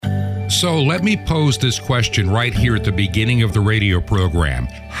So let me pose this question right here at the beginning of the radio program.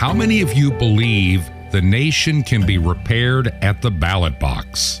 How many of you believe the nation can be repaired at the ballot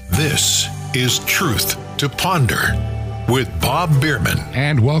box? This is Truth to Ponder with Bob Bierman.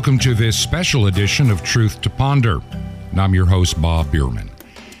 And welcome to this special edition of Truth to Ponder. And I'm your host, Bob Bierman.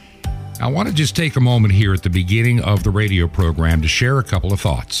 I want to just take a moment here at the beginning of the radio program to share a couple of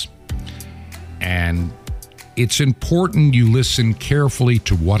thoughts. And it's important you listen carefully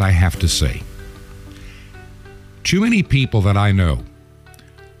to what I have to say. Too many people that I know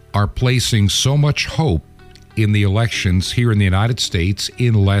are placing so much hope in the elections here in the United States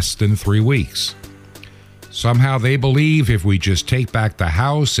in less than 3 weeks. Somehow they believe if we just take back the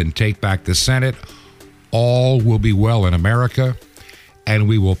House and take back the Senate, all will be well in America, and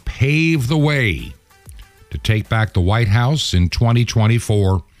we will pave the way to take back the White House in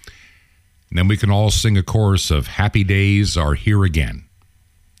 2024. And then we can all sing a chorus of Happy Days Are Here Again.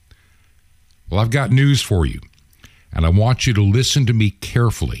 Well, I've got news for you, and I want you to listen to me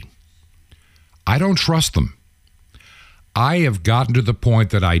carefully. I don't trust them. I have gotten to the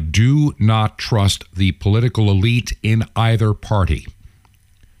point that I do not trust the political elite in either party.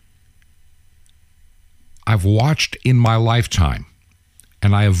 I've watched in my lifetime,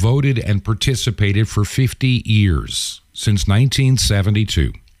 and I have voted and participated for 50 years, since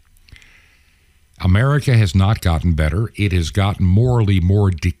 1972. America has not gotten better. It has gotten morally more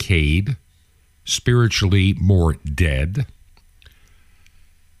decayed, spiritually more dead.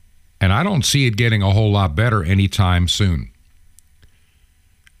 And I don't see it getting a whole lot better anytime soon.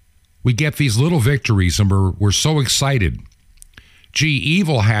 We get these little victories and we're so excited. Gee,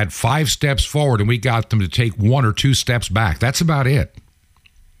 evil had 5 steps forward and we got them to take 1 or 2 steps back. That's about it.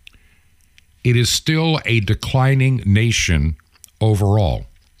 It is still a declining nation overall.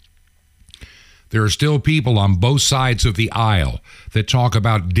 There are still people on both sides of the aisle that talk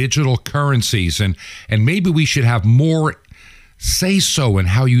about digital currencies and maybe we should have more say-so in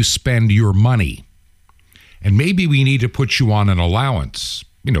how you spend your money. And maybe we need to put you on an allowance.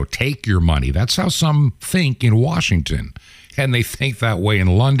 Take your money. That's how some think in Washington. And they think that way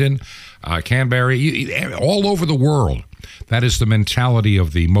in London, Canberra, all over the world. That is the mentality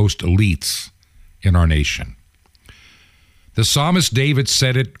of the most elites in our nation. The psalmist David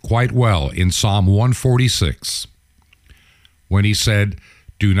said it quite well in Psalm 146 when he said,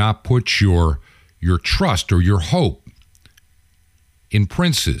 do not put your trust or your hope in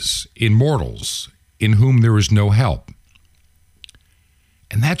princes, in mortals, in whom there is no help.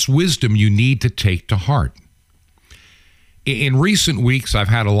 And that's wisdom you need to take to heart. In recent weeks, I've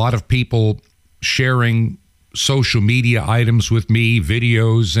had a lot of people sharing social media items with me,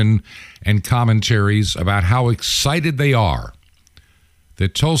 videos and commentaries about how excited they are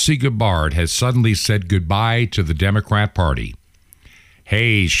that Tulsi Gabbard has suddenly said goodbye to the Democrat Party.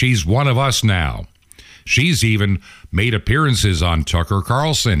 Hey, she's one of us now. She's even made appearances on Tucker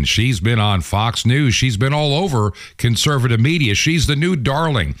Carlson. She's been on Fox News. She's been all over conservative media. She's the new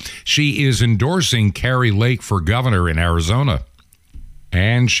darling. She is endorsing Kari Lake for governor in Arizona.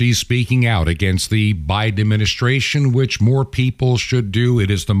 And she's speaking out against the Biden administration, which more people should do.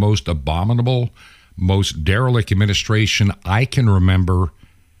 It is the most abominable, most derelict administration I can remember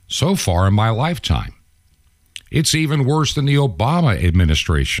so far in my lifetime. It's even worse than the Obama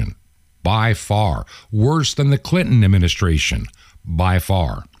administration, by far. Worse than the Clinton administration, by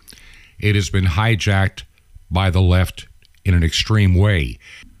far. It has been hijacked by the left in an extreme way.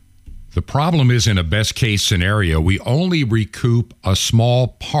 The problem is, in a best-case scenario, we only recoup a small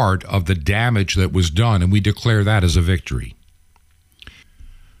part of the damage that was done, and we declare that as a victory.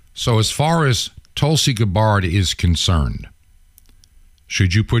 So as far as Tulsi Gabbard is concerned,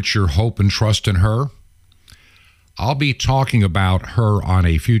 should you put your hope and trust in her? I'll be talking about her on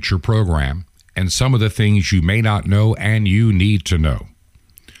a future program and some of the things you may not know and you need to know.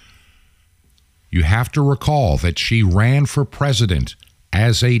 You have to recall that she ran for president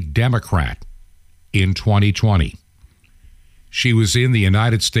as a Democrat in 2020. She was in the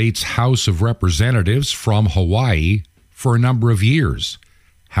United States House of Representatives from Hawaii for a number of years.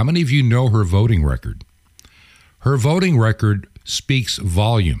 How many of you know her voting record? Her voting record speaks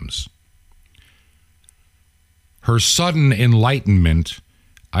volumes. Her sudden enlightenment,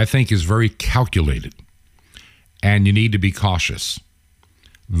 I think, is very calculated, and you need to be cautious.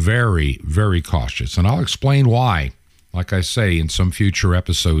 Very, very cautious. And I'll explain why. Like I say in some future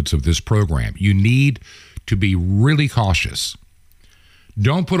episodes of this program, you need to be really cautious.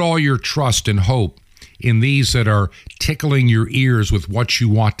 Don't put all your trust and hope in these that are tickling your ears with what you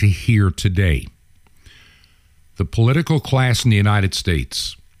want to hear today. The political class in the United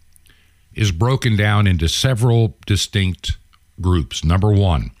States is broken down into several distinct groups. Number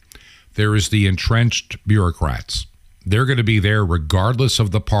one, there is the entrenched bureaucrats. They're going to be there regardless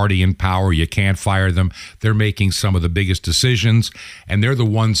of the party in power. You can't fire them. They're making some of the biggest decisions, and they're the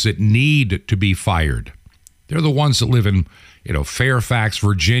ones that need to be fired. They're the ones that live in, Fairfax,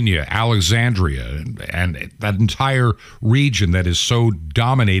 Virginia, Alexandria, and that entire region that is so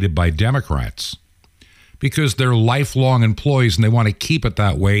dominated by Democrats, because they're lifelong employees and they want to keep it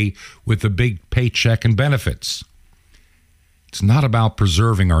that way with the big paycheck and benefits. It's not about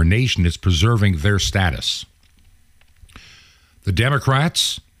preserving our nation, it's preserving their status. The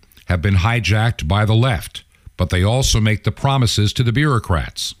Democrats have been hijacked by the left, but they also make the promises to the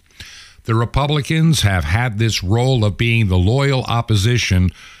bureaucrats. The Republicans have had this role of being the loyal opposition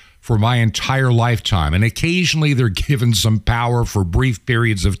for my entire lifetime, and occasionally they're given some power for brief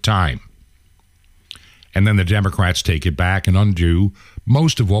periods of time. And then the Democrats take it back and undo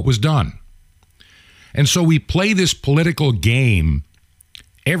most of what was done. And so we play this political game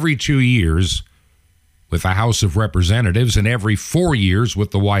every 2 years with the House of Representatives and every 4 years with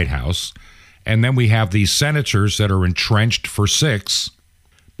the White House. And then we have these senators that are entrenched for 6.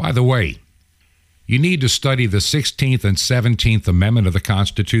 By the way, you need to study the 16th and 17th Amendment of the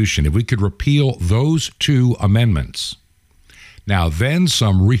Constitution. If we could repeal those 2 amendments, now then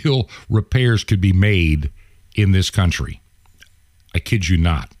some real repairs could be made in this country. I kid you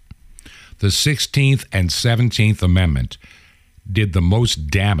not. The 16th and 17th Amendment did the most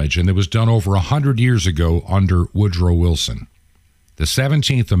damage, and it was done over 100 years ago under Woodrow Wilson. The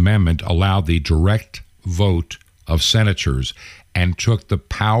 17th Amendment allowed the direct vote of senators and took the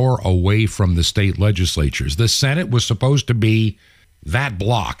power away from the state legislatures. The Senate was supposed to be that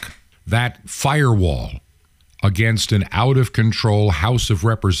block, that firewall against an out-of-control House of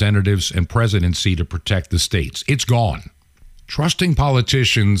Representatives and presidency to protect the states. It's gone. Trusting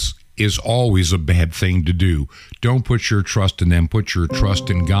politicians is always a bad thing to do. Don't put your trust in them. Put your trust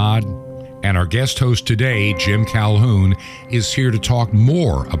in God. And our guest host today, Jim Calhoun, is here to talk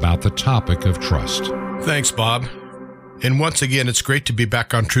more about the topic of trust. Thanks, Bob. And once again, it's great to be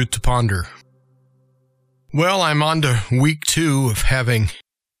back on Truth to Ponder. Well, I'm on to week 2 of having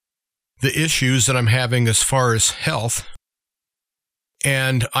the issues that I'm having as far as health.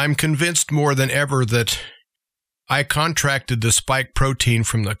 And I'm convinced more than ever that I contracted the spike protein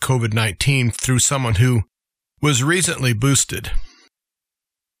from the COVID-19 through someone who was recently boosted.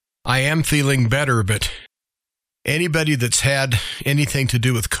 I am feeling better, but anybody that's had anything to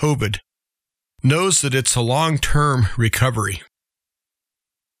do with COVID knows that it's a long-term recovery.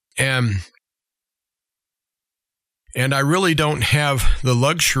 And I really don't have the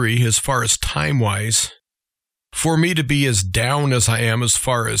luxury, as far as time-wise, for me to be as down as I am as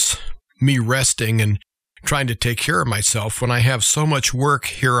far as me resting and trying to take care of myself when I have so much work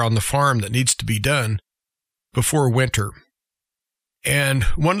here on the farm that needs to be done before winter. And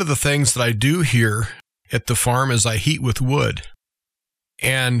one of the things that I do here at the farm is I heat with wood.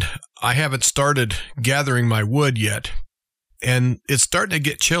 And I haven't started gathering my wood yet. And it's starting to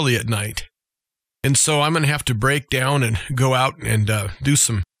get chilly at night. And so I'm going to have to break down and go out and do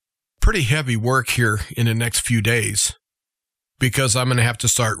some pretty heavy work here in the next few days, because I'm going to have to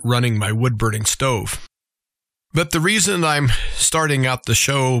start running my wood-burning stove. But the reason I'm starting out the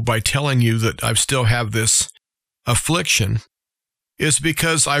show by telling you that I still have this affliction is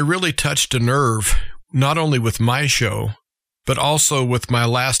because I really touched a nerve, not only with my show, but also with my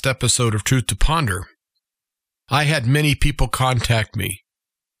last episode of Truth to Ponder. I had many people contact me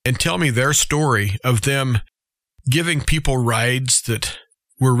and tell me their story of them giving people rides that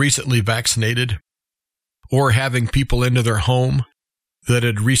were recently vaccinated, or having people into their home that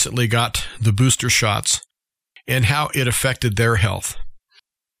had recently got the booster shots, and how it affected their health.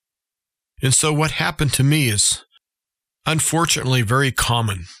 And so what happened to me is unfortunately very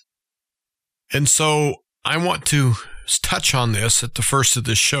common. And so I want to touch on this at the first of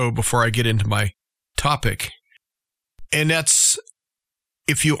this show before I get into my topic. And that's,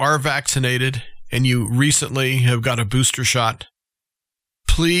 if you are vaccinated and you recently have got a booster shot,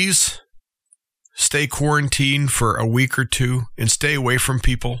 please stay quarantined for a week or 2 and stay away from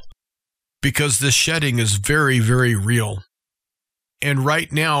people, because this shedding is very, very real. And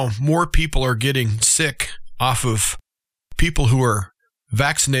right now, more people are getting sick off of people who are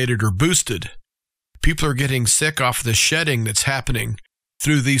vaccinated or boosted. People are getting sick off the shedding that's happening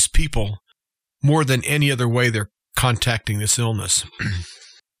through these people more than any other way they're contacting this illness.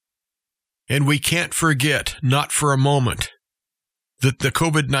 And we can't forget, not for a moment, that the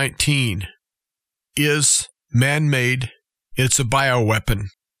COVID-19 is man-made. It's a bioweapon.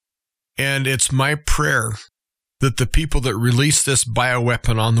 And it's my prayer that the people that release this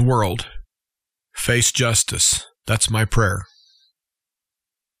bioweapon on the world face justice. That's my prayer.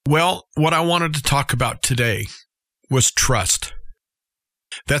 Well, what I wanted to talk about today was trust.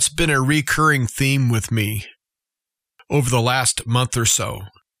 That's been a recurring theme with me over the last month or so,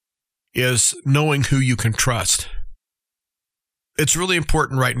 is knowing who you can trust. It's really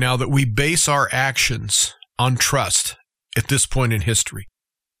important right now that we base our actions on trust at this point in history.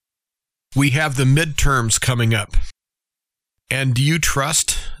 We have the midterms coming up. And do you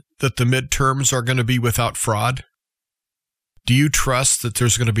trust that the midterms are going to be without fraud? Do you trust that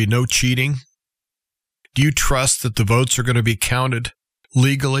there's going to be no cheating? Do you trust that the votes are going to be counted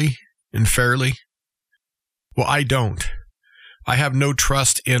legally and fairly? Well, I don't. I have no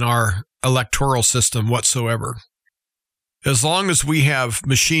trust in our electoral system whatsoever. As long as we have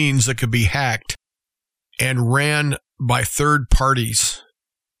machines that could be hacked and ran by third parties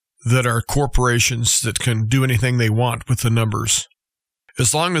that are corporations that can do anything they want with the numbers,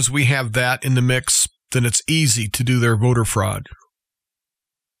 as long as we have that in the mix, then it's easy to do their voter fraud.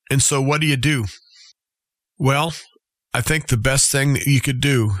 And so what do? Well, I think the best thing that you could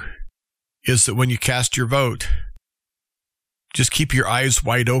do is that when you cast your vote, just keep your eyes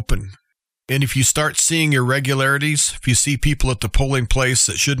wide open. And if you start seeing irregularities, if you see people at the polling place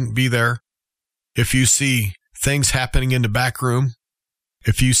that shouldn't be there, if you see things happening in the back room,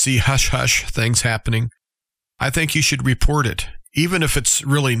 if you see hush-hush things happening, I think you should report it, even if it's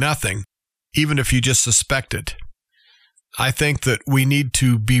really nothing, even if you just suspect it. I think that we need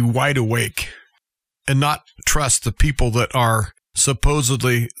to be wide awake and not trust the people that are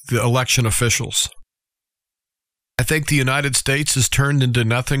supposedly the election officials. I think the United States has turned into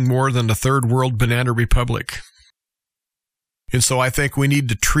nothing more than a third world banana republic. And so I think we need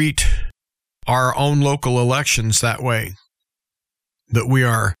to treat our own local elections that way, that we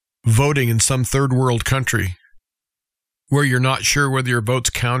are voting in some third world country where you're not sure whether your vote's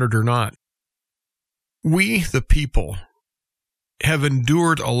counted or not. We, the people, have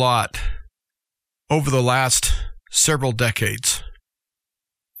endured a lot over the last several decades.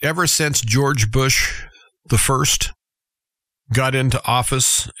 Ever since George Bush the first got into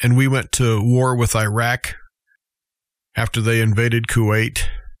office and we went to war with Iraq after they invaded Kuwait,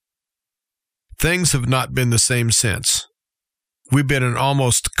 things have not been the same since. We've been in an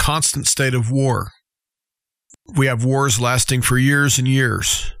almost constant state of war. We have wars lasting for years and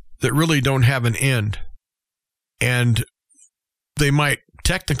years that really don't have an end. And they might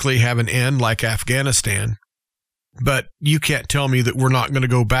technically have an end like Afghanistan, but you can't tell me that we're not going to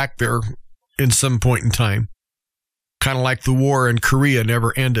go back there in some point in time, kind of like the war in Korea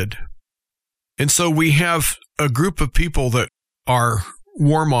never ended. And so we have a group of people that are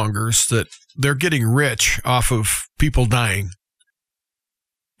warmongers, that they're getting rich off of people dying.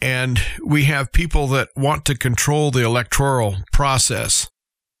 And we have people that want to control the electoral process,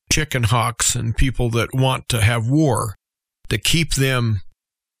 chicken hawks, and people that want to have war to keep them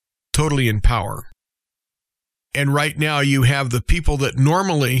totally in power. And right now you have the people that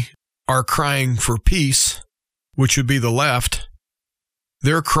normally are crying for peace, which would be the left.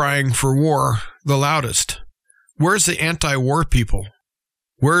 They're crying for war the loudest. Where's the anti-war people?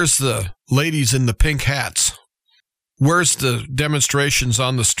 Where's the ladies in the pink hats? Where's the demonstrations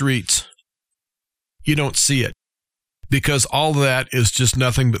on the streets? You don't see it, because all that is just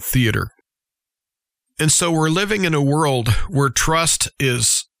nothing but theater. And so we're living in a world where trust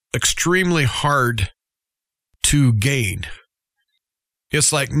is extremely hard to gain.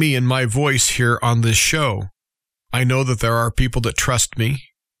 It's like me and my voice here on this show. I know that there are people that trust me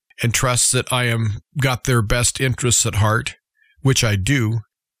and trust that I am got their best interests at heart, which I do.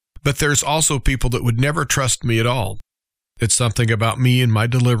 But there's also people that would never trust me at all. It's something about me and my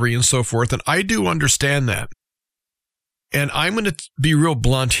delivery and so forth, and I do understand that. And I'm going to be real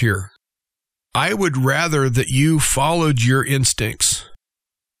blunt here. I would rather that you followed your instincts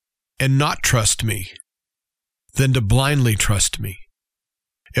and not trust me than to blindly trust me.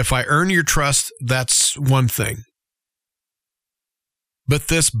 If I earn your trust, that's one thing. But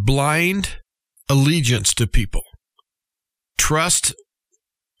this blind allegiance to people, trust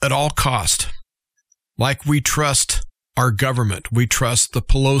at all cost, like we trust our government, we trust the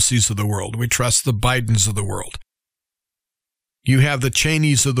Pelosi's of the world, we trust the Bidens of the world. You have the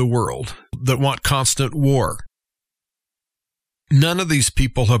Cheneys of the world that want constant war. None of these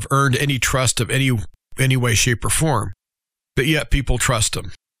people have earned any trust of any way, shape, or form, but yet people trust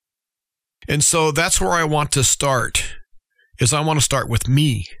them. And so that's where I want to start, is I want to start with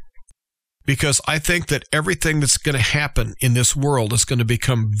me, because I think that everything that's going to happen in this world is going to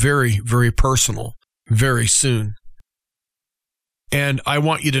become very, very personal very soon. And I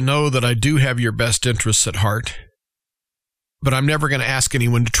want you to know that I do have your best interests at heart, but I'm never going to ask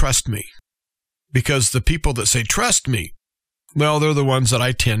anyone to trust me, because the people that say trust me Well, they're the ones that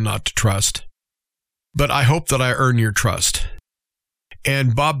I tend not to trust. But I hope that I earn your trust.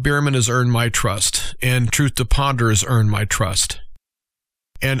 And Bob Bierman has earned my trust. And Truth to Ponder has earned my trust.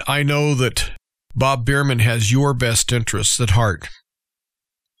 And I know that Bob Bierman has your best interests at heart.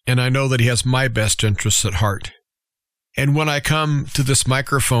 And I know that he has my best interests at heart. And when I come to this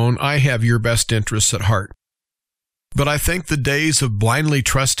microphone, I have your best interests at heart. But I think the days of blindly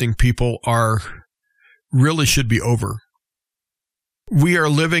trusting people really should be over. We are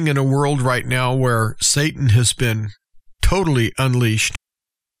living in a world right now where Satan has been totally unleashed,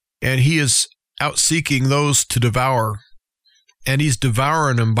 and he is out seeking those to devour, and he's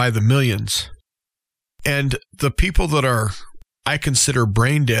devouring them by the millions. And the people that I consider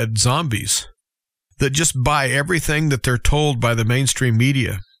brain dead zombies, that just buy everything that they're told by the mainstream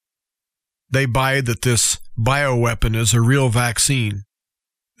media. They buy that this bioweapon is a real vaccine.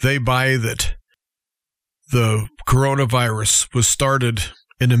 They buy that the coronavirus was started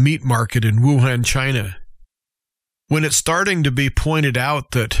in a meat market in Wuhan, China. When it's starting to be pointed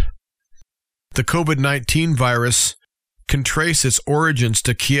out that the COVID-19 virus can trace its origins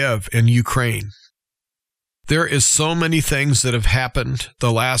to Kiev and Ukraine. There is so many things that have happened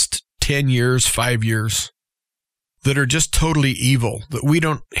the last 10 years, 5 years, that are just totally evil, that we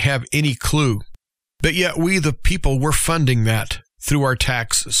don't have any clue. But yet we, the people, we're funding that through our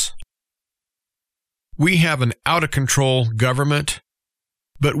taxes. We have an out-of-control government,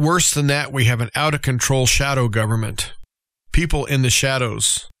 but worse than that, we have an out-of-control shadow government. People in the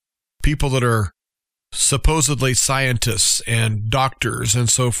shadows, people that are supposedly scientists and doctors and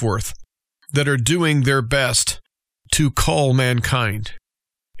so forth, that are doing their best to cull mankind.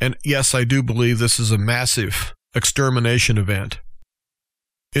 And yes, I do believe this is a massive extermination event.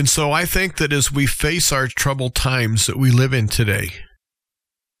 And so I think that as we face our troubled times that we live in today,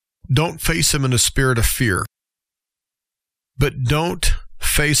 don't face them in a spirit of fear, but don't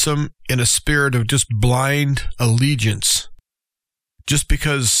face them in a spirit of just blind allegiance. Just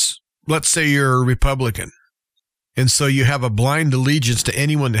because, let's say you're a Republican, and so you have a blind allegiance to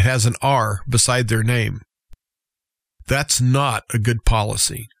anyone that has an R beside their name. That's not a good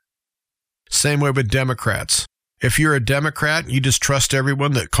policy. Same way with Democrats. If you're a Democrat, you just trust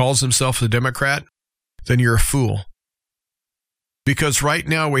everyone that calls himself a Democrat, then you're a fool. Because right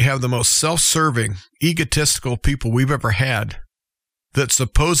now we have the most self-serving, egotistical people we've ever had that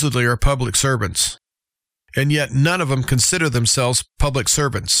supposedly are public servants. And yet none of them consider themselves public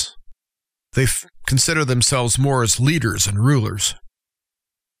servants. They consider themselves more as leaders and rulers.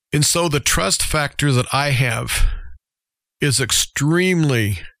 And so the trust factor that I have is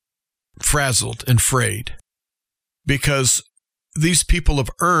extremely frazzled and frayed because these people have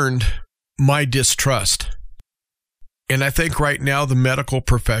earned my distrust. And I think right now the medical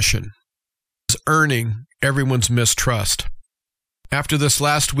profession is earning everyone's mistrust. After this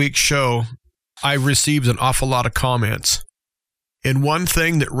last week's show, I received an awful lot of comments. And one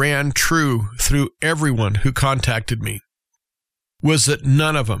thing that ran true through everyone who contacted me was that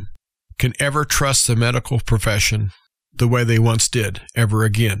none of them can ever trust the medical profession the way they once did ever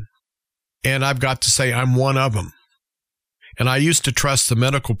again. And I've got to say I'm one of them. And I used to trust the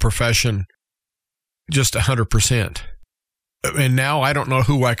medical profession just 100%. And now I don't know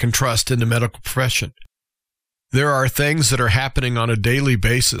who I can trust in the medical profession. There are things that are happening on a daily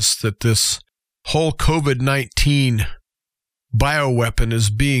basis that this whole COVID-19 bioweapon is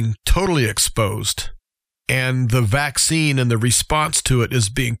being totally exposed. And the vaccine and the response to it is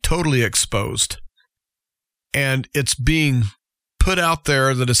being totally exposed. And it's being put out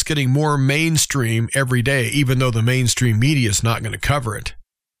there that it's getting more mainstream every day, even though the mainstream media is not going to cover it.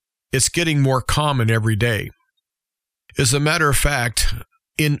 It's getting more common every day. As a matter of fact,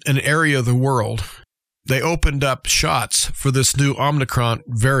 in an area of the world, they opened up shots for this new Omicron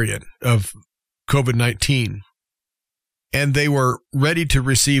variant of COVID-19. And they were ready to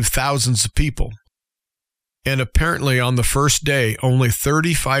receive thousands of people. And apparently on the first day, only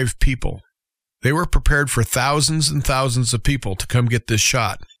 35 people. They were prepared for thousands and thousands of people to come get this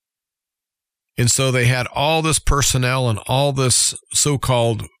shot. And so they had all this personnel and all this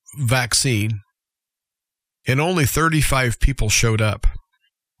so-called vaccine. And only 35 people showed up.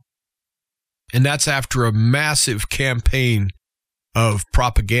 And that's after a massive campaign of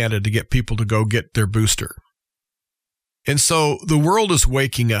propaganda to get people to go get their booster. And so the world is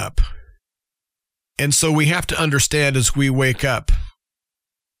waking up. And so we have to understand as we wake up,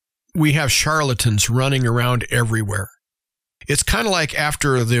 we have charlatans running around everywhere. It's kind of like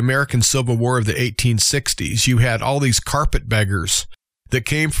after the American Civil War of the 1860s, you had all these carpetbaggers that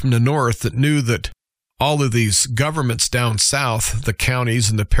came from the north that knew that all of these governments down south, the counties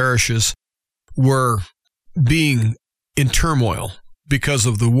and the parishes, were being in turmoil because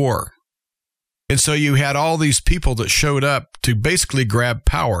of the war. And so you had all these people that showed up to basically grab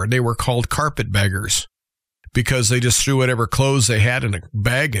power. They were called carpetbaggers because they just threw whatever clothes they had in a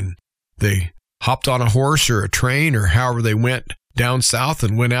bag and they hopped on a horse or a train or however they went down south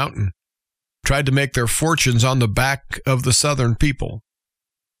and went out and tried to make their fortunes on the back of the Southern people.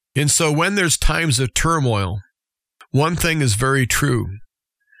 And so when there's times of turmoil, one thing is very true.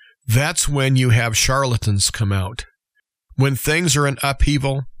 That's when you have charlatans come out. When things are in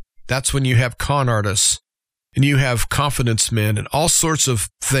upheaval, that's when you have con artists and you have confidence men and all sorts of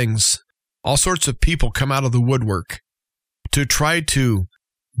things, all sorts of people come out of the woodwork to try to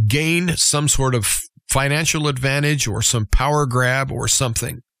gain some sort of financial advantage or some power grab or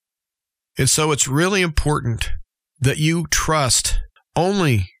something. And so it's really important that you trust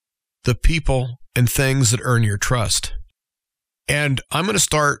only the people and things that earn your trust. And I'm going to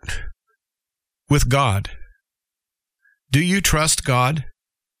start with God. Do you trust God?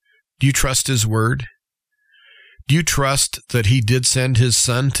 Do you trust His Word? Do you trust that He did send His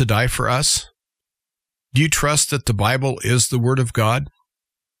Son to die for us? Do you trust that the Bible is the Word of God?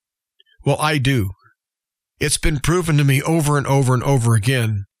 Well, I do. It's been proven to me over and over and over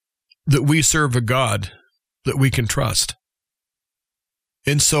again that we serve a God that we can trust.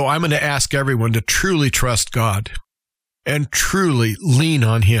 And so I'm going to ask everyone to truly trust God and truly lean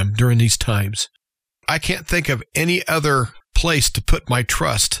on Him during these times. I can't think of any other place to put my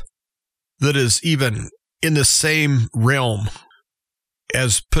trust that is even in the same realm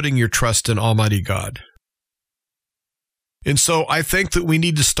as putting your trust in Almighty God. And so I think that we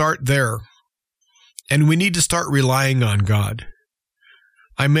need to start there, and we need to start relying on God.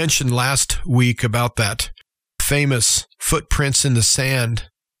 I mentioned last week about that famous footprints in the sand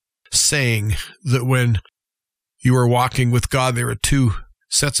saying that when you were walking with God, there were two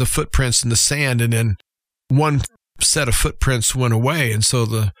sets of footprints in the sand, and then one set of footprints went away. And so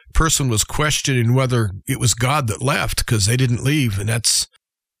the person was questioning whether it was God that left because they didn't leave. And that's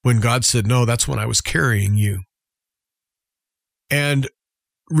when God said, no, that's when I was carrying you. And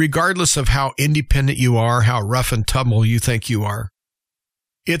regardless of how independent you are, how rough and tumble you think you are,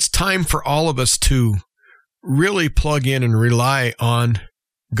 it's time for all of us to really plug in and rely on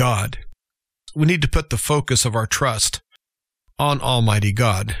God. We need to put the focus of our trust on Almighty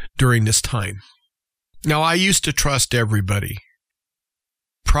God during this time. Now, I used to trust everybody.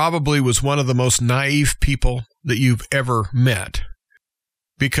 Probably was one of the most naive people that you've ever met,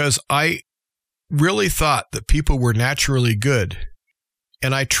 because I really thought that people were naturally good,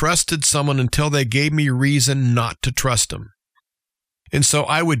 and I trusted someone until they gave me reason not to trust them. And so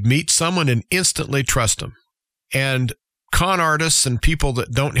I would meet someone and instantly trust them. And con artists and people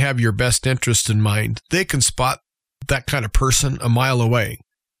that don't have your best interest in mind, they can spot that kind of person a mile away.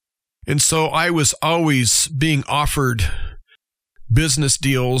 And so I was always being offered business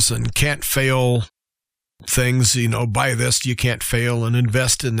deals and can't fail things, buy this, you can't fail, and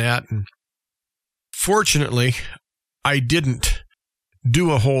invest in that. And fortunately, I didn't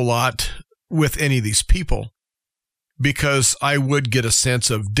do a whole lot with any of these people because I would get a sense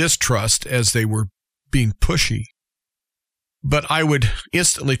of distrust as they were being pushy. But I would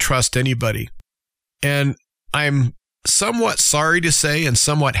instantly trust anybody. And I'm somewhat sorry to say and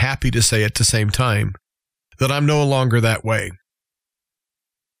somewhat happy to say at the same time that I'm no longer that way.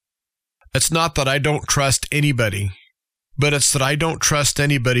 It's not that I don't trust anybody, but it's that I don't trust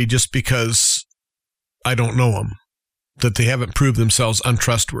anybody just because I don't know them, that they haven't proved themselves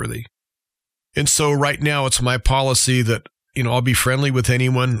untrustworthy. And so right now it's my policy that, I'll be friendly with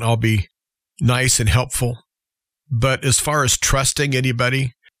anyone, I'll be nice and helpful. But as far as trusting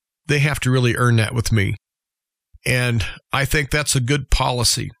anybody, they have to really earn that with me. And I think that's a good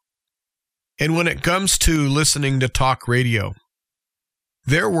policy. And when it comes to listening to talk radio,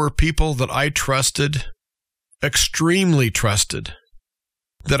 there were people that I trusted, extremely trusted,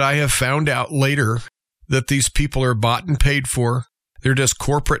 that I have found out later that these people are bought and paid for. They're just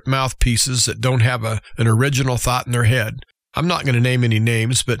corporate mouthpieces that don't have an original thought in their head. I'm not going to name any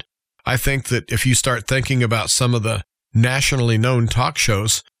names, but I think that if you start thinking about some of the nationally known talk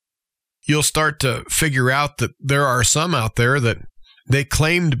shows, you'll start to figure out that there are some out there that they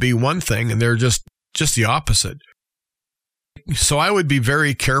claim to be one thing and they're just the opposite. So I would be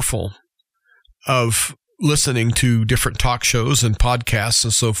very careful of listening to different talk shows and podcasts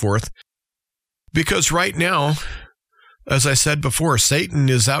and so forth, because right now, as I said before, Satan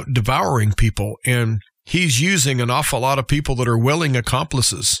is out devouring people, and he's using an awful lot of people that are willing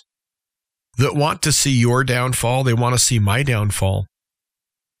accomplices that want to see your downfall. They want to see my downfall.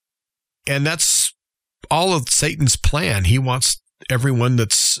 And that's all of Satan's plan. He wants everyone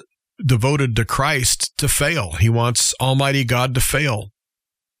that's devoted to Christ to fail. He wants Almighty God to fail.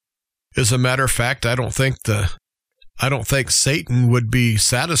 As a matter of fact, I don't think Satan would be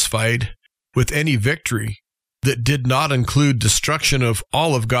satisfied with any victory that did not include destruction of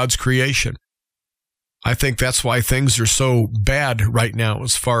all of God's creation. I think that's why things are so bad right now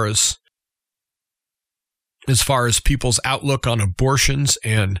as far as people's outlook on abortions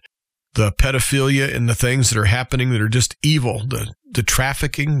and the pedophilia and the things that are happening that are just evil, the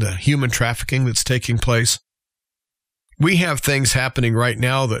trafficking, the human trafficking that's taking place. We have things happening right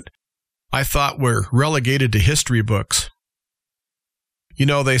now that I thought were relegated to history books. You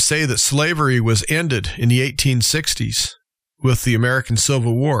know, they say that slavery was ended in the 1860s with the American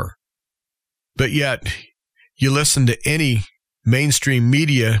Civil War. But yet, you listen to any mainstream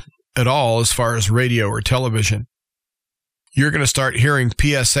media at all as far as radio or television, you're going to start hearing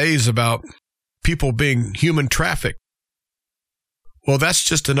PSAs about people being human trafficked. Well, that's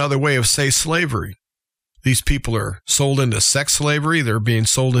just another way of saying slavery. These people are sold into sex slavery. They're being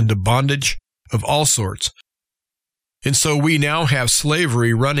sold into bondage of all sorts. And so we now have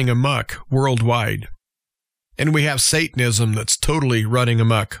slavery running amok worldwide. And we have Satanism that's totally running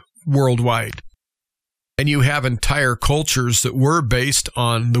amok worldwide. And you have entire cultures that were based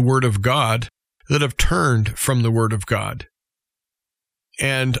on the Word of God that have turned from the Word of God.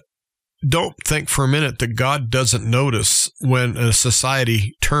 And don't think for a minute that God doesn't notice when a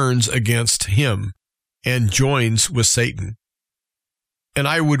society turns against Him and joins with Satan. And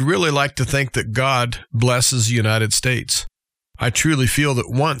I would really like to think that God blesses the United States. I truly feel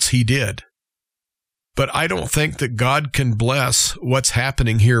that once He did. But I don't think that God can bless what's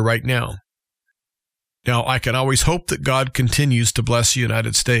happening here right now. Now, I can always hope that God continues to bless the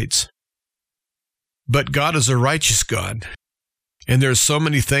United States. But God is a righteous God. And there's so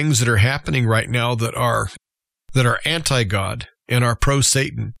many things that are happening right now that are anti-God and are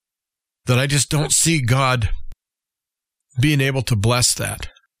pro-Satan that I just don't see God being able to bless that.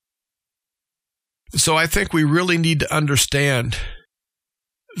 So I think we really need to understand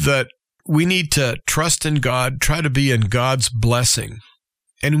that we need to trust in God, try to be in God's blessing,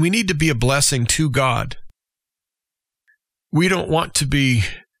 and we need to be a blessing to God. We don't want to be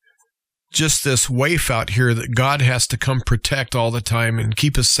just this waif out here that God has to come protect all the time and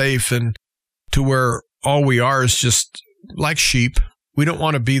keep us safe, and to where all we are is just like sheep. We don't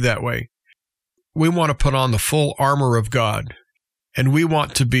want to be that way. We want to put on the full armor of God, and we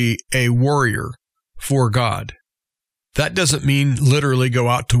want to be a warrior for God. That doesn't mean literally go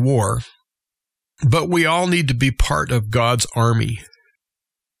out to war, but we all need to be part of God's army.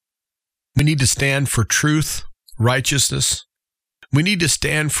 We need to stand for truth, righteousness. We need to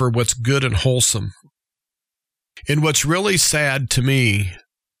stand for what's good and wholesome. And what's really sad to me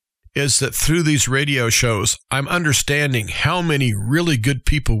is that through these radio shows, I'm understanding how many really good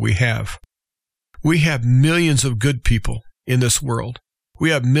people we have. We have millions of good people in this world. We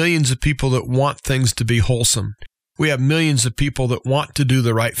have millions of people that want things to be wholesome. We have millions of people that want to do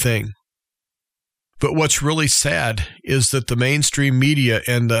the right thing. But what's really sad is that the mainstream media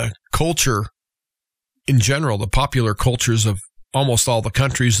and the culture in general, the popular cultures of almost all the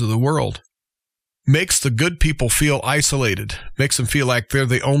countries of the world, makes the good people feel isolated, makes them feel like they're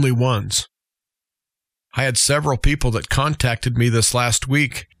the only ones. I had several people that contacted me this last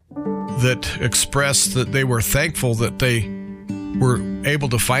week that expressed that they were thankful that they were able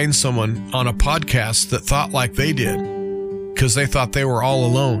to find someone on a podcast that thought like they did, because they thought they were all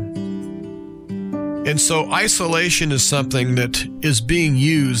alone. And so isolation is something that is being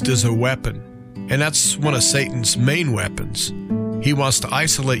used as a weapon, and that's one of Satan's main weapons. He wants to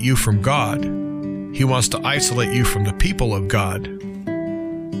isolate you from God. He wants to isolate you from the people of God.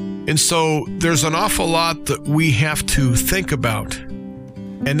 And so there's an awful lot that we have to think about.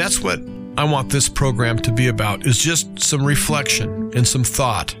 And that's what I want this program to be about, is just some reflection and some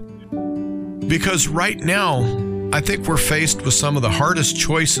thought. Because right now, I think we're faced with some of the hardest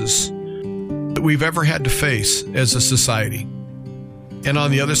choices that we've ever had to face as a society. And on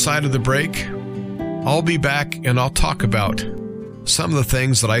the other side of the break, I'll be back and I'll talk about some of the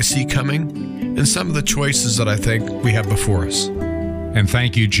things that I see coming and some of the choices that I think we have before us. And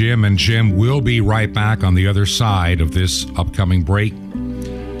thank you, Jim. And Jim will be right back on the other side of this upcoming break.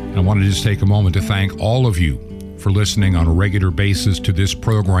 I want to just take a moment to thank all of you for listening on a regular basis to this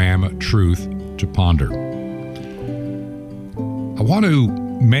program, Truth to Ponder. I want to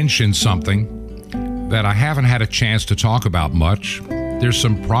mention something that I haven't had a chance to talk about much. There's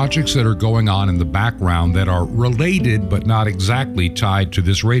some projects that are going on in the background that are related but not exactly tied to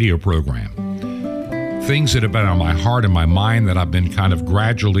this radio program. Things that have been on my heart and my mind that I've been kind of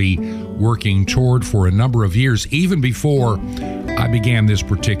gradually working toward for a number of years, even before I began this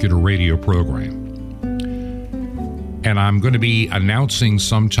particular radio program. And I'm going to be announcing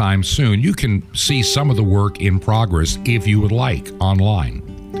sometime soon. You can see some of the work in progress if you would like online.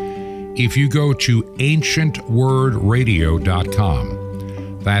 If you go to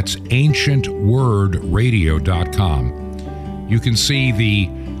ancientwordradio.com, that's ancientwordradio.com, you can see the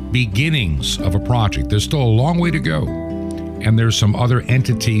beginnings of a project. There's still a long way to go, and there's some other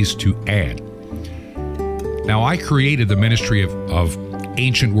entities to add. Now, I created the ministry of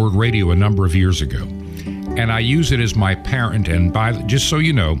Ancient Word Radio a number of years ago, and I use it as my parent. And just so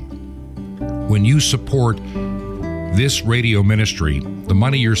you know, when you support this radio ministry, the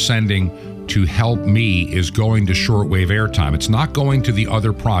money you're sending to help me is going to shortwave airtime. It's not going to the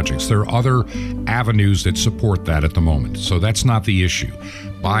other projects. There are other avenues that support that at the moment, so that's not the issue.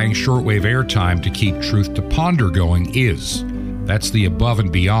 Buying shortwave airtime to keep Truth to Ponder going is. That's the above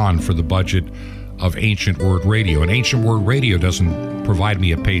and beyond for the budget of Ancient Word Radio. And Ancient Word Radio doesn't provide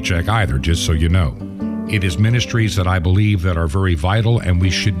me a paycheck either, just so you know. It is ministries that I believe that are very vital, and we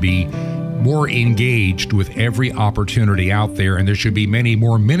should be more engaged with every opportunity out there, and there should be many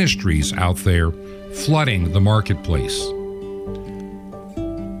more ministries out there flooding the marketplace.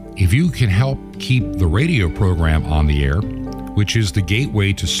 If you can help keep the radio program on the air, which is the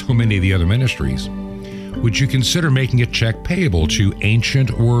gateway to so many of the other ministries, would you consider making a check payable to Ancient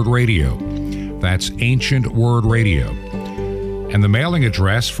Word Radio? That's Ancient Word Radio. And the mailing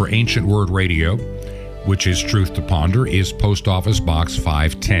address for Ancient Word Radio, which is Truth to Ponder, is Post Office Box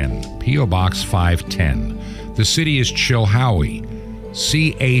 510, P.O. Box 510. The city is Chilhowie,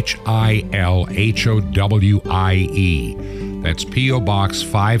 Chilhowie. That's P.O. Box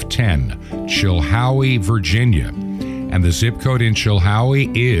 510, Chilhowie, Virginia. And the zip code in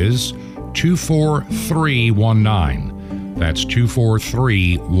Chilhowie is 24319. That's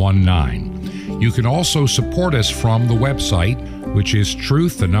 24319. You can also support us from the website, which is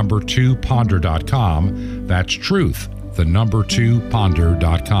truth2ponder.com. That's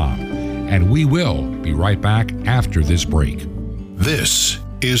truth2ponder.com. And we will be right back after this break. This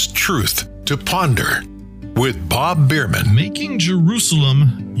is Truth to Ponder with Bob Bierman. Making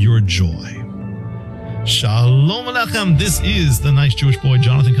Jerusalem your joy. Shalom Aleichem. This is the nice Jewish boy,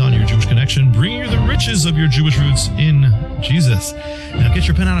 Jonathan Cahn, your Jewish connection, bringing you the riches of your Jewish roots in Jesus. Now get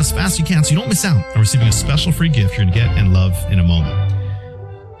your pen out as fast as you can so you don't miss out on receiving a special free gift you're going to get and love in a moment.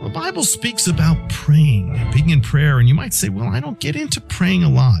 The Bible speaks about praying and being in prayer, and you might say, well, I don't get into praying a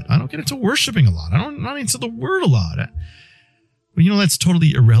lot. I don't get into worshiping a lot. I'm not into the word a lot. Well, you know, that's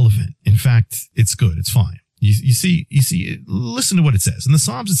totally irrelevant. In fact, it's good. It's fine. You see, listen to what it says. In the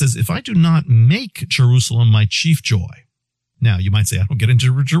Psalms, it says, if I do not make Jerusalem my chief joy. Now, you might say, I don't get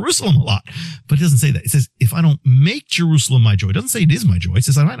into Jerusalem a lot, but it doesn't say that. It says, if I don't make Jerusalem my joy. It doesn't say it is my joy. It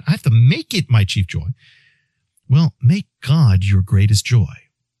says, I have to make it my chief joy. Well, make God your greatest joy.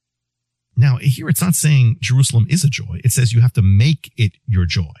 Now, here it's not saying Jerusalem is a joy. It says you have to make it your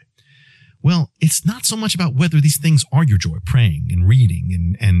joy. Well, it's not so much about whether these things are your joy, praying and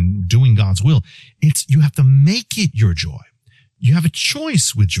reading and doing God's will. It's you have to make it your joy. You have a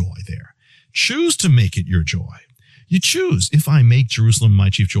choice with joy there. Choose to make it your joy. You choose if I make Jerusalem my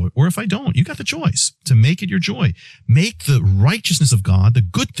chief joy, or if I don't. You got the choice to make it your joy. Make the righteousness of God, the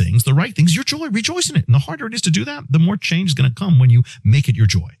good things, the right things, your joy. Rejoice in it. And the harder it is to do that, the more change is going to come when you make it your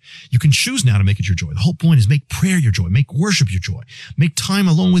joy. You can choose now to make it your joy. The whole point is make prayer your joy. Make worship your joy. Make time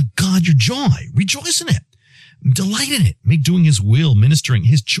alone with God your joy. Rejoice in it. Delight in it. Make doing his will, ministering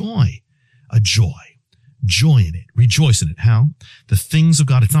his joy, a joy. Joy in it. Rejoice in it. How? The things of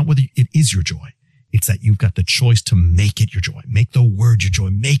God. It's not whether it is your joy. It's that you've got the choice to make it your joy. Make the word your joy.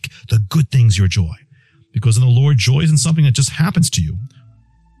 Make the good things your joy. Because in the Lord, joy isn't something that just happens to you.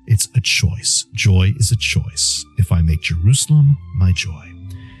 It's a choice. Joy is a choice. If I make Jerusalem my joy.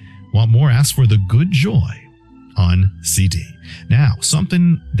 Want more? Ask for the Good Joy on CD. Now,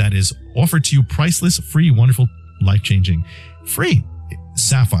 something that is offered to you priceless, free, wonderful, life-changing, free.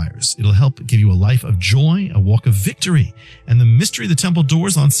 Sapphires. It'll help give you a life of joy, a walk of victory. And the Mystery of the Temple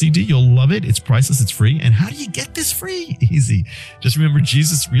Doors on CD, you'll love it. It's priceless, it's free. And how do you get this free? Easy. Just remember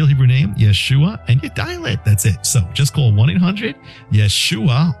Jesus' real Hebrew name, Yeshua, and you dial it. That's it. So just call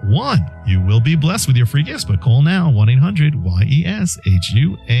 1-800-YESHUA-1. You will be blessed with your free gifts, but call now,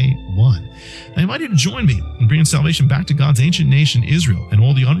 1-800-YESHUA-1. I invite you to join me in bringing salvation back to God's ancient nation, Israel, and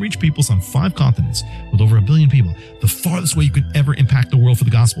all the unreached peoples on 5 continents with over 1 billion people. The farthest way you could ever impact the world for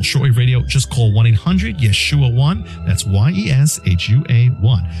the gospel. Shortwave radio, just call 1-800-YESHUA-1. That's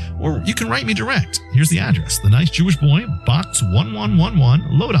YESHUA-1. Or you can write me direct. Here's the address. The Nice Jewish Boy, Box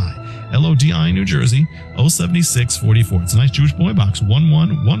 1111, Lodi, Lodi, New Jersey, 07644. It's a Nice Jewish Boy, Box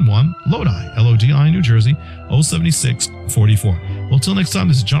 1111, Lodi, Lodi, New Jersey, 07644. Well, till next time,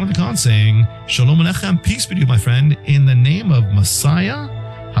 this is Jonathan Kahn saying, Shalom Aleichem, peace be to you, my friend, in the name of Messiah,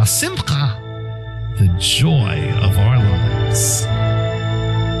 HaSimcha, the joy of our lives.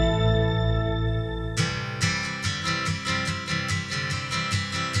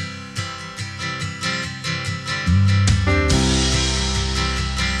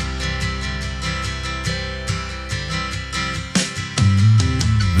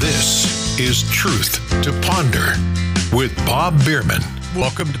 This is Truth to Ponder with Bob Bierman.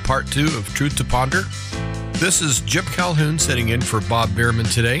 Welcome to part 2 of Truth to Ponder. This is Jim Calhoun sitting in for Bob Bierman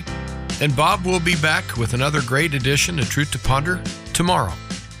today. And Bob will be back with another great edition of Truth to Ponder tomorrow.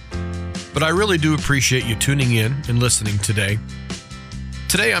 But I really do appreciate you tuning in and listening today.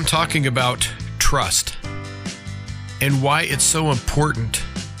 Today I'm talking about trust and why it's so important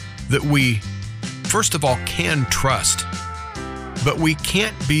that we, first of all, can trust. But we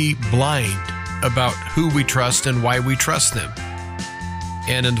can't be blind about who we trust and why we trust them.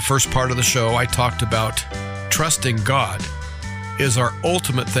 And in the first part of the show, I talked about trusting God is our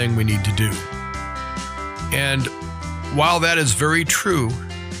ultimate thing we need to do. And while that is very true,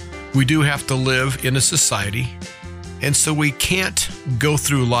 we do have to live in a society. And so we can't go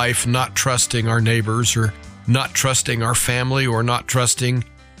through life not trusting our neighbors or not trusting our family or not trusting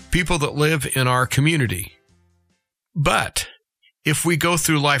people that live in our community. But if we go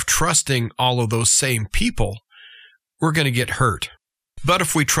through life trusting all of those same people, we're going to get hurt. But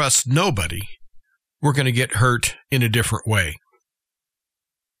if we trust nobody, we're going to get hurt in a different way.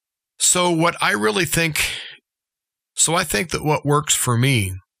 So I think that what works for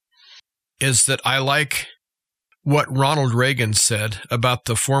me is that I like what Ronald Reagan said about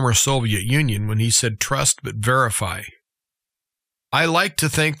the former Soviet Union when he said, trust but verify. I like to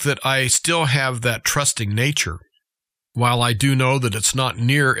think that I still have that trusting nature. While I do know that it's not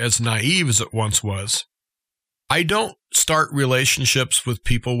near as naive as it once was, I don't start relationships with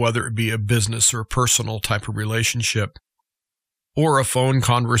people, whether it be a business or a personal type of relationship, or a phone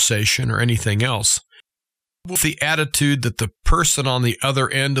conversation or anything else, with the attitude that the person on the other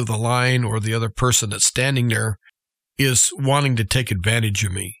end of the line or the other person that's standing there is wanting to take advantage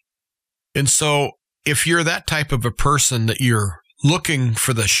of me. And so if you're that type of a person that you're looking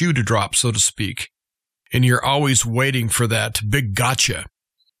for the shoe to drop, so to speak, and you're always waiting for that big gotcha,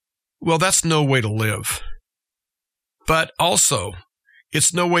 well, that's no way to live. But also,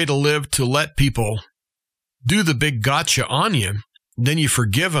 it's no way to live to let people do the big gotcha on you, then you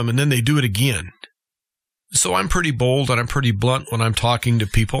forgive them, and then they do it again. So I'm pretty bold and I'm pretty blunt when I'm talking to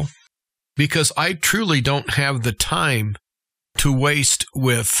people, because I truly don't have the time to waste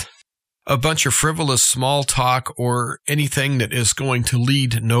with a bunch of frivolous small talk or anything that is going to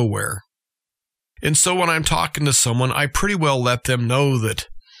lead nowhere. And so when I'm talking to someone, I pretty well let them know that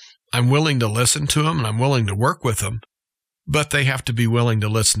I'm willing to listen to them and I'm willing to work with them, but they have to be willing to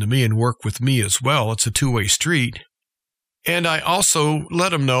listen to me and work with me as well. It's a two-way street. And I also let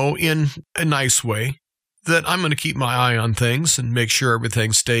them know in a nice way that I'm going to keep my eye on things and make sure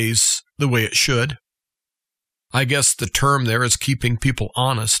everything stays the way it should. I guess the term there is keeping people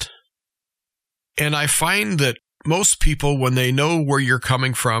honest. And I find that most people, when they know where you're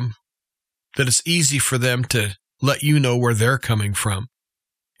coming from, that it's easy for them to let you know where they're coming from.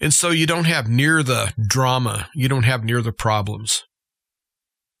 And so you don't have near the drama, you don't have near the problems.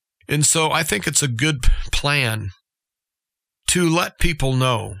 And so I think it's a good plan to let people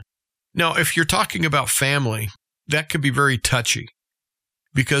know. Now, if you're talking about family, that can be very touchy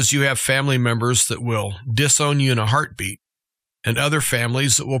because you have family members that will disown you in a heartbeat and other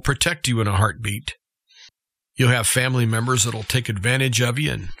families that will protect you in a heartbeat. You'll have family members that'll take advantage of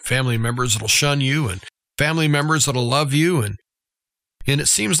you and family members that'll shun you and family members that'll love you. And it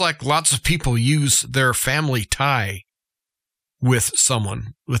seems like lots of people use their family tie with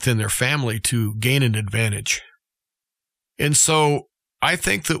someone within their family to gain an advantage. And so I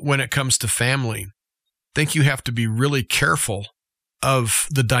think that when it comes to family, I think you have to be really careful of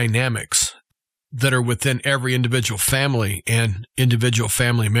the dynamics that are within every individual family and individual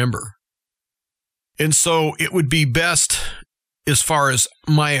family member. And so it would be best, as far as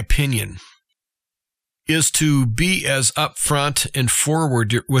my opinion, is to be as upfront and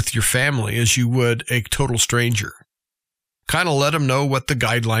forward with your family as you would a total stranger. Kind of let them know what the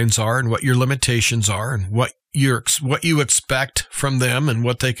guidelines are and what your limitations are and what you expect from them and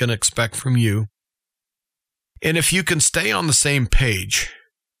what they can expect from you. And if you can stay on the same page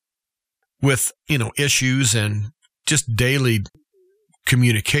with, issues and just daily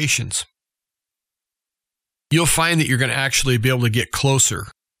communications, you'll find that you're going to actually be able to get closer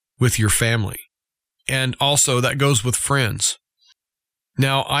with your family. And also that goes with friends.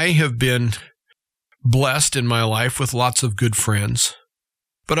 Now, I have been blessed in my life with lots of good friends,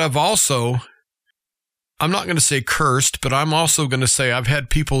 but I'm not going to say cursed, but I'm also going to say I've had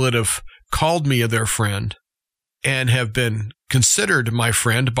people that have called me their friend and have been considered my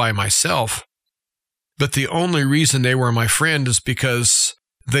friend by myself. But the only reason they were my friend is because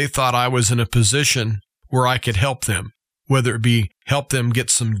they thought I was in a position where I could help them, whether it be help them get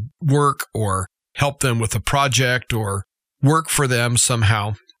some work or help them with a project or work for them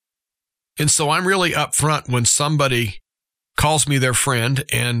somehow. And so I'm really upfront when somebody calls me their friend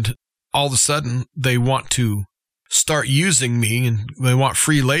and all of a sudden they want to start using me and they want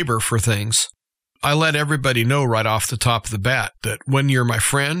free labor for things. I let everybody know right off the top of the bat that when you're my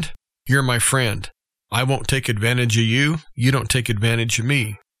friend, you're my friend. I won't take advantage of you. You don't take advantage of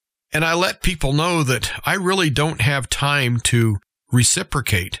me. And I let people know that I really don't have time to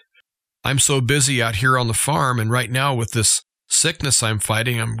reciprocate. I'm so busy out here on the farm, and right now with this sickness I'm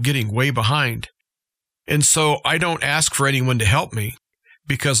fighting, I'm getting way behind. And so I don't ask for anyone to help me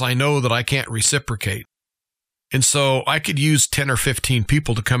because I know that I can't reciprocate. And so I could use 10 or 15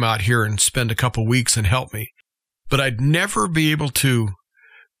 people to come out here and spend a couple weeks and help me. But I'd never be able to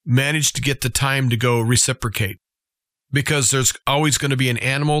manage to get the time to go reciprocate because there's always going to be an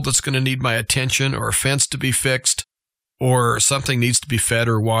animal that's going to need my attention, or a fence to be fixed, or something needs to be fed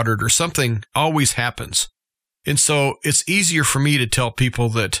or watered, or something always happens. And so it's easier for me to tell people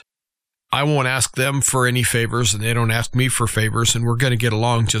that I won't ask them for any favors and they don't ask me for favors, and we're going to get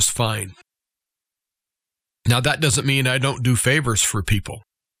along just fine. Now, that doesn't mean I don't do favors for people.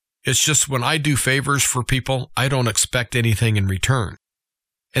 It's just when I do favors for people, I don't expect anything in return.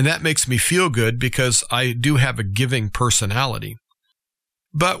 And that makes me feel good because I do have a giving personality.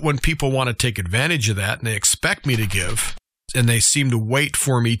 But when people want to take advantage of that and they expect me to give, and they seem to wait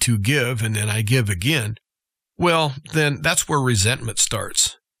for me to give, and then I give again, well, then that's where resentment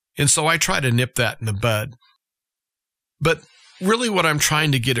starts. And so I try to nip that in the bud. But really what I'm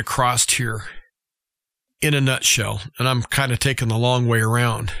trying to get across here in a nutshell, and I'm kind of taking the long way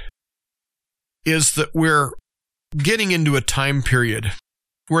around, is that we're getting into a time period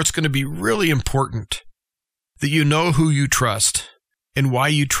where it's going to be really important that you know who you trust and why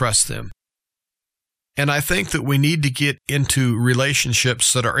you trust them. And I think that we need to get into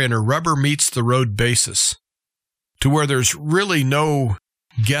relationships that are in a rubber meets the road basis, to where there's really no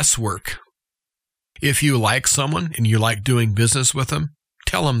guesswork. If you like someone and you like doing business with them,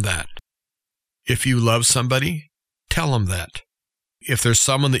 tell them that. If you love somebody, tell them that. If there's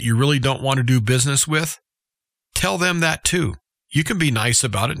someone that you really don't want to do business with, tell them that too. You can be nice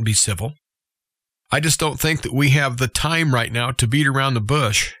about it and be civil. I just don't think that we have the time right now to beat around the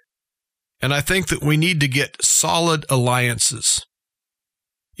bush. And I think that we need to get solid alliances.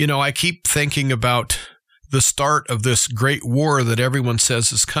 I keep thinking about the start of this great war that everyone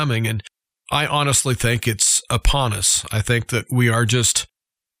says is coming, and I honestly think it's upon us. I think that we are just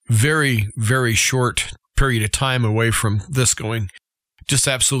very, very short period of time away from this going just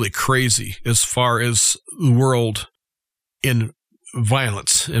absolutely crazy as far as the world in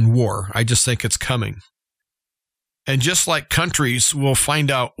violence and war. I just think it's coming. And just like countries will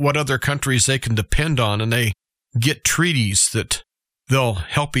find out what other countries they can depend on, and they get treaties that they'll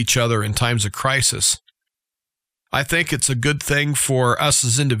help each other in times of crisis, I think it's a good thing for us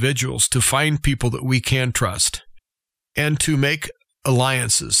as individuals to find people that we can trust and to make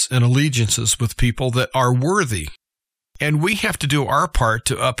alliances and allegiances with people that are worthy. And we have to do our part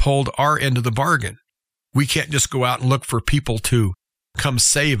to uphold our end of the bargain. We can't just go out and look for people to come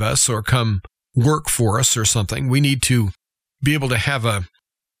save us or come work for us or something. We need to be able to have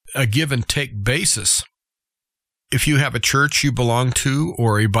a give and take basis. If you have a church you belong to,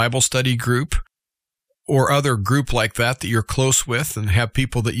 or a Bible study group, or other group like that you're close with and have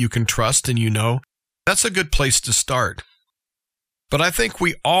people that you can trust and that's a good place to start. But I think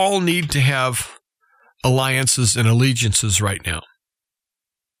we all need to have alliances and allegiances right now.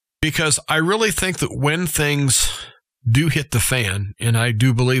 Because I really think that when things do hit the fan, and I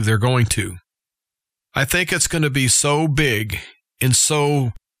do believe they're going to, I think it's going to be so big and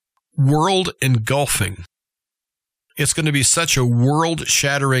so world engulfing. It's going to be such a world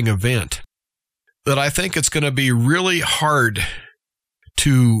shattering event that I think it's going to be really hard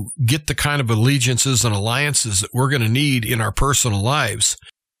to get the kind of allegiances and alliances that we're going to need in our personal lives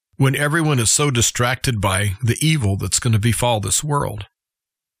when everyone is so distracted by the evil that's going to befall this world.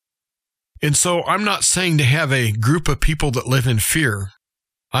 And so I'm not saying to have a group of people that live in fear.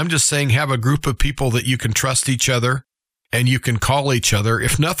 I'm just saying have a group of people that you can trust each other and you can call each other,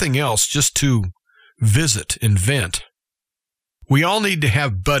 if nothing else, just to visit and vent. We all need to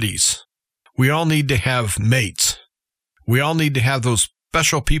have buddies. We all need to have mates. We all need to have those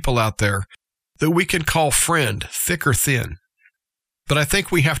special people out there that we can call friend, thick or thin. But I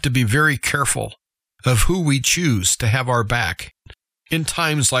think we have to be very careful of who we choose to have our back in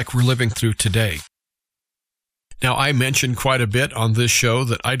times like we're living through today. Now, I mentioned quite a bit on this show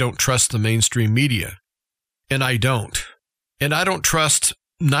that I don't trust the mainstream media, and I don't. And I don't trust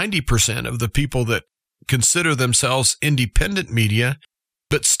 90% of the people that consider themselves independent media,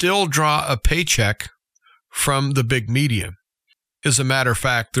 but still draw a paycheck from the big media. As a matter of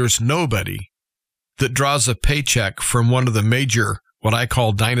fact, there's nobody that draws a paycheck from one of the major, what I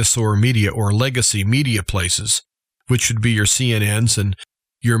call dinosaur media or legacy media places, which would be your CNNs and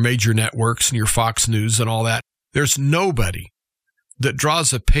your major networks and your Fox News and all that. There's nobody that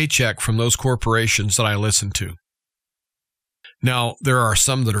draws a paycheck from those corporations that I listen to. Now, there are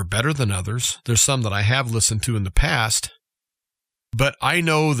some that are better than others. There's some that I have listened to in the past. But I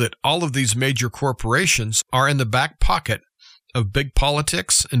know that all of these major corporations are in the back pocket of big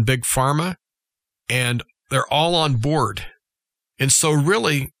politics and big pharma, and they're all on board. And so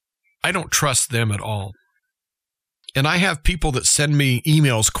really, I don't trust them at all. And I have people that send me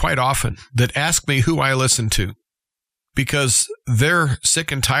emails quite often that ask me who I listen to, because they're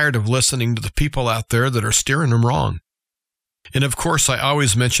sick and tired of listening to the people out there that are steering them wrong. And of course, I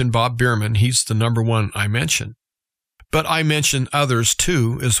always mention Bob Bierman. He's the number one I mention. But I mention others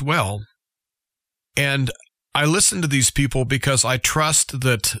too as well. And I listen to these people because I trust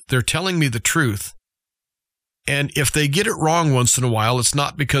that they're telling me the truth. And if they get it wrong once in a while, it's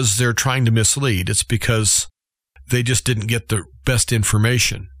not because they're trying to mislead. It's because they just didn't get the best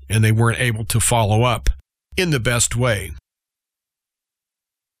information and they weren't able to follow up in the best way.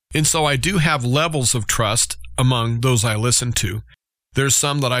 And so I do have levels of trust among those I listen to. There's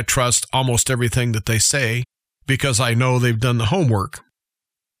some that I trust almost everything that they say because I know they've done the homework.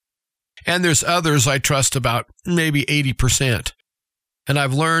 And there's others I trust about maybe 80%. And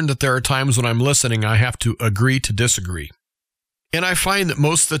I've learned that there are times when I'm listening, I have to agree to disagree. And I find that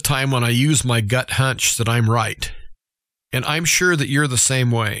most of the time when I use my gut hunch that I'm right. And I'm sure that you're the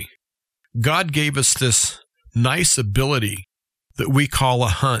same way. God gave us this nice ability that we call a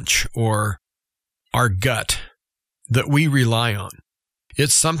hunch or our gut that we rely on.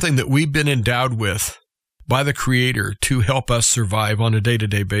 It's something that we've been endowed with by the Creator to help us survive on a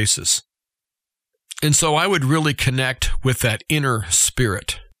day-to-day basis. And so I would really connect with that inner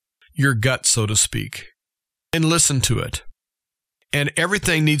spirit, your gut, so to speak, and listen to it. And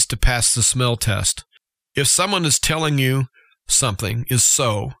everything needs to pass the smell test. If someone is telling you something is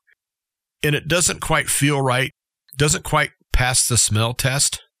so, and it doesn't quite feel right, doesn't quite pass the smell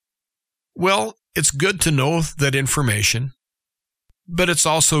test, well, it's good to know that information, but it's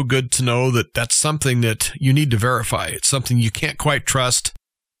also good to know that that's something that you need to verify. It's something you can't quite trust.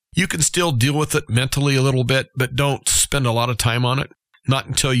 You can still deal with it mentally a little bit, but don't spend a lot of time on it, not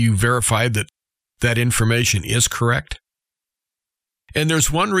until you verify that that information is correct. And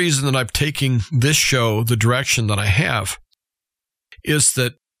there's one reason that I'm taking this show the direction that I have, is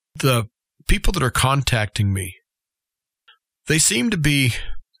that the people that are contacting me, they seem to be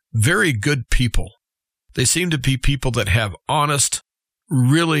very good people. They seem to be people that have honest,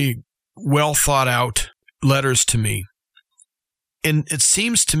 really well thought out letters to me. And it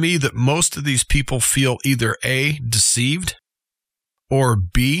seems to me that most of these people feel either A, deceived, or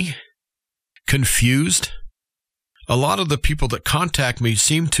B, confused. A lot of the people that contact me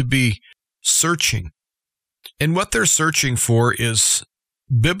seem to be searching. And what they're searching for is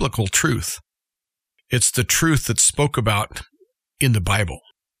biblical truth. It's the truth that's spoke about in the Bible.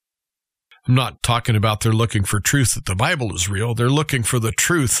 I'm not talking about they're looking for truth that the Bible is real. They're looking for the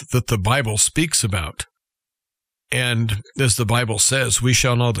truth that the Bible speaks about. And as the Bible says, we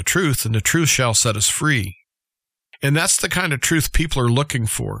shall know the truth, and the truth shall set us free. And that's the kind of truth people are looking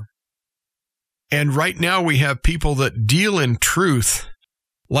for. And right now we have people that deal in truth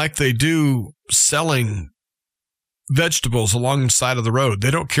like they do selling vegetables along the side of the road.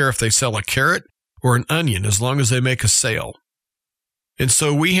 They don't care if they sell a carrot or an onion as long as they make a sale. And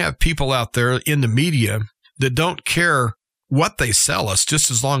so we have people out there in the media that don't care what they sell us just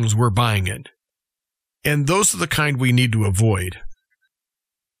as long as we're buying it. And those are the kind we need to avoid.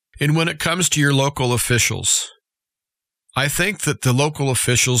 And when it comes to your local officials, I think that the local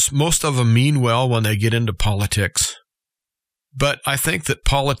officials, most of them mean well when they get into politics. But I think that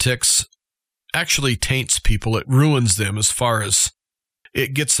politics actually taints people. It ruins them as far as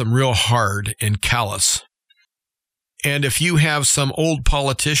it gets them real hard and callous. And if you have some old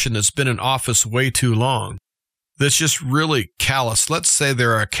politician that's been in office way too long, that's just really callous, let's say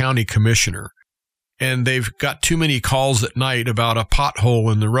they're a county commissioner, and they've got too many calls at night about a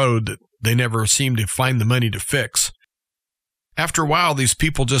pothole in the road that they never seem to find the money to fix. After a while, these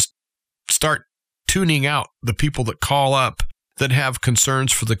people just start tuning out the people that call up that have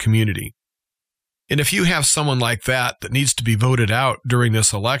concerns for the community. And if you have someone like that needs to be voted out during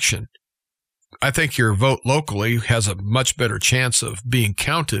this election, I think your vote locally has a much better chance of being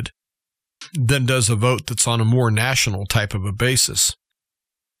counted than does a vote that's on a more national type of a basis.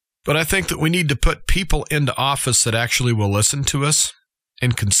 But I think that we need to put people into office that actually will listen to us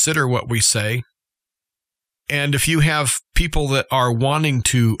and consider what we say. And if you have people that are wanting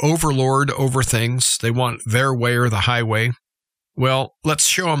to overlord over things, they want their way or the highway, well, let's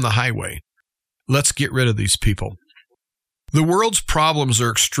show them the highway. Let's get rid of these people. The world's problems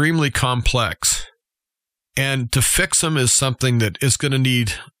are extremely complex, and to fix them is something that is going to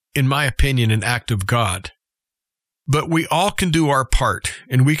need, in my opinion, an act of God. But we all can do our part,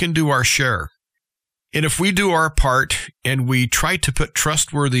 and we can do our share. And if we do our part, and we try to put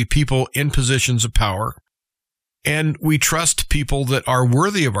trustworthy people in positions of power, and we trust people that are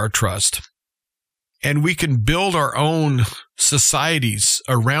worthy of our trust, and we can build our own societies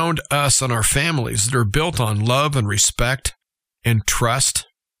around us and our families that are built on love and respect and trust.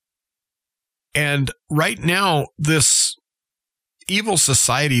 And right now, this evil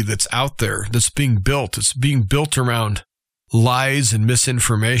society that's out there, that's being built, it's being built around lies and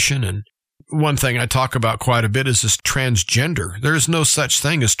misinformation. And one thing I talk about quite a bit is this transgender. There is no such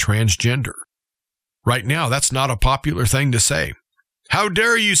thing as transgender. Right now, that's not a popular thing to say. How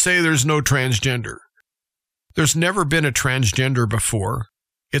dare you say there's no transgender? There's never been a transgender before.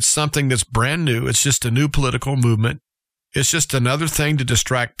 It's something that's brand new. It's just a new political movement. It's just another thing to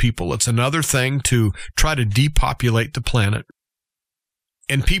distract people. It's another thing to try to depopulate the planet.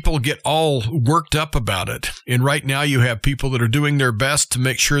 And people get all worked up about it. And right now you have people that are doing their best to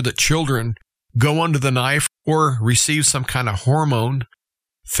make sure that children go under the knife or receive some kind of hormone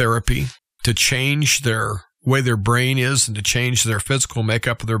therapy to change their way their brain is and to change their physical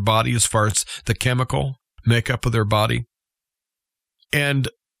makeup of their body as far as the chemical makeup of their body. And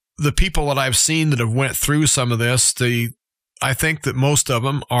the people that I've seen that have went through some of this, I think that most of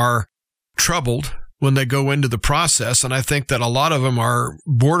them are troubled when they go into the process. And I think that a lot of them are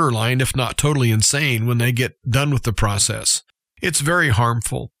borderline, if not totally insane, when they get done with the process. It's very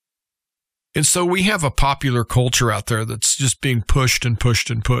harmful. And so we have a popular culture out there that's just being pushed and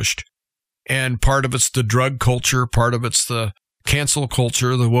pushed and pushed. And part of it's the drug culture, part of it's the cancel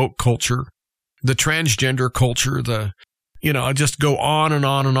culture, the woke culture, the transgender culture, just go on and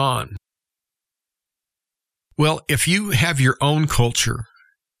on and on. Well, if you have your own culture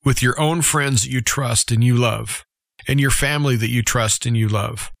with your own friends that you trust and you love, and your family that you trust and you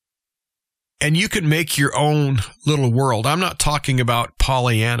love, and you can make your own little world. I'm not talking about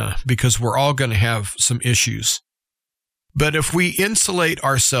Pollyanna, because we're all going to have some issues. But if we insulate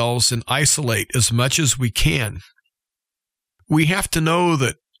ourselves and isolate as much as we can, we have to know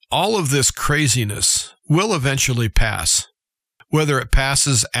that all of this craziness will eventually pass. Whether it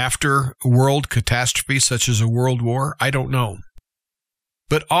passes after a world catastrophe such as a world war, I don't know.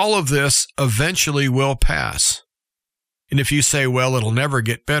 But all of this eventually will pass. And if you say, well, it'll never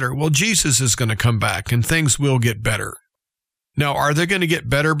get better, well, Jesus is going to come back and things will get better. Now, are they going to get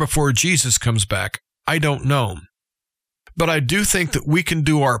better before Jesus comes back? I don't know. But I do think that we can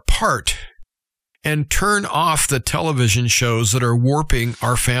do our part and turn off the television shows that are warping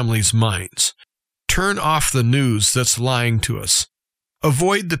our families' minds. Turn off the news that's lying to us.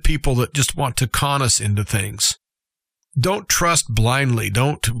 Avoid the people that just want to con us into things. Don't trust blindly.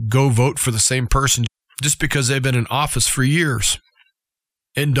 Don't go vote for the same person just because they've been in office for years.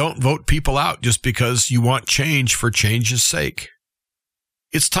 And don't vote people out just because you want change for change's sake.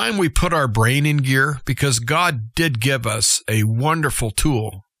 It's time we put our brain in gear, because God did give us a wonderful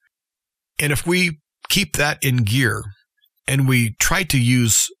tool. And if we keep that in gear and we try to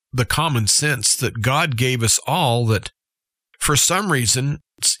use the common sense that God gave us all, that for some reason,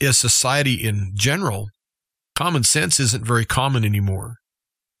 as society in general, common sense isn't very common anymore.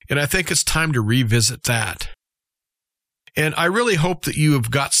 And I think it's time to revisit that. And I really hope that you have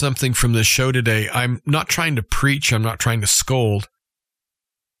got something from this show today. I'm not trying to preach. I'm not trying to scold.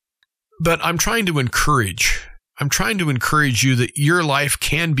 But I'm trying to encourage. I'm trying to encourage you that your life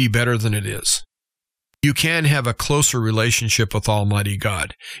can be better than it is. You can have a closer relationship with Almighty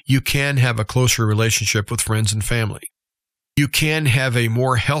God. You can have a closer relationship with friends and family. You can have a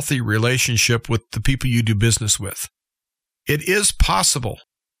more healthy relationship with the people you do business with. It is possible,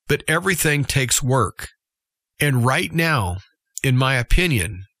 but everything takes work. And right now, in my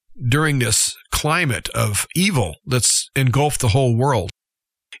opinion, during this climate of evil that's engulfed the whole world,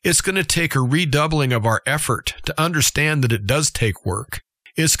 it's going to take a redoubling of our effort to understand that it does take work.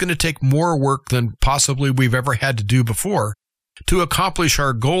 It's going to take more work than possibly we've ever had to do before to accomplish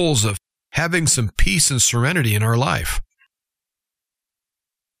our goals of having some peace and serenity in our life.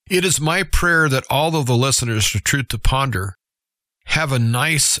 It is my prayer that all of the listeners to Truth to Ponder have a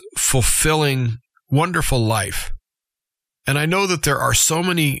nice, fulfilling, wonderful life. And I know that there are so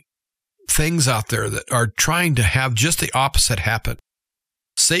many things out there that are trying to have just the opposite happen.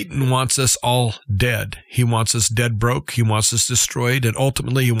 Satan wants us all dead. He wants us dead broke. He wants us destroyed. And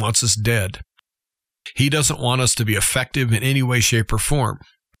ultimately, he wants us dead. He doesn't want us to be effective in any way, shape, or form.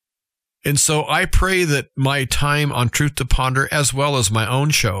 And so I pray that my time on Truth to Ponder, as well as my own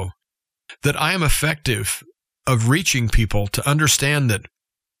show, that I am effective of reaching people to understand that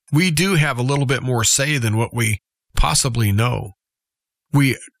we do have a little bit more say than what we possibly know.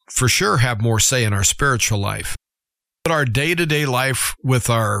 We for sure have more say in our spiritual life. But our day-to-day life with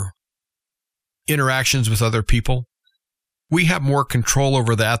our interactions with other people, we have more control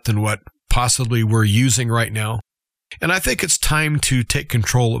over that than what possibly we're using right now. And I think it's time to take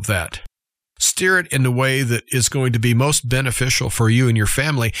control of that. Steer it in a way that is going to be most beneficial for you and your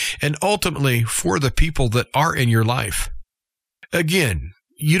family, and ultimately for the people that are in your life. Again,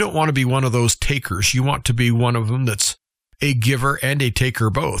 you don't want to be one of those takers. You want to be one of them that's a giver and a taker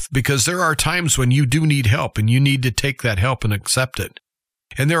both, because there are times when you do need help and you need to take that help and accept it.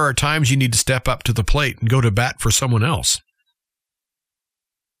 And there are times you need to step up to the plate and go to bat for someone else.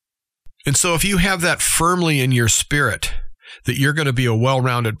 And so if you have that firmly in your spirit, that you're going to be a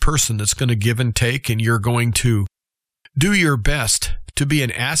well-rounded person that's going to give and take, and you're going to do your best to be an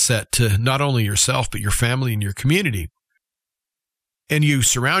asset to not only yourself, but your family and your community, and you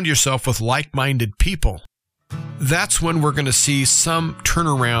surround yourself with like-minded people, that's when we're going to see some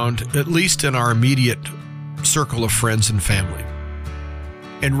turnaround, at least in our immediate circle of friends and family.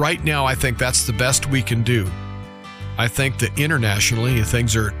 And right now, I think that's the best we can do. I think that internationally,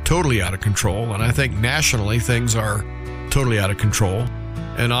 things are totally out of control, and I think nationally, things are totally out of control.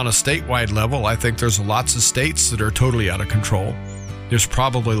 And on a statewide level, I think there's lots of states that are totally out of control. There's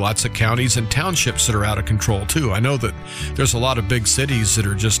probably lots of counties and townships that are out of control too. I know that there's a lot of big cities that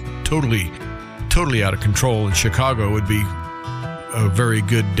are just totally out of control, and Chicago would be a very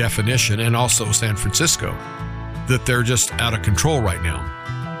good definition, and also San Francisco, that they're just out of control right now.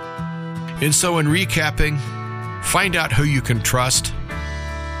 And so in recapping, find out who you can trust,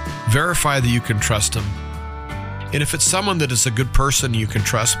 verify that you can trust them, and if it's someone that is a good person you can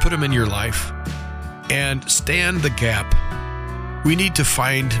trust, put them in your life, and stand the gap. We need to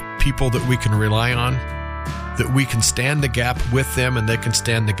find people that we can rely on, that we can stand the gap with them and they can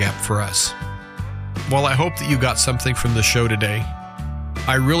stand the gap for us. Well, I hope that you got something from the show today.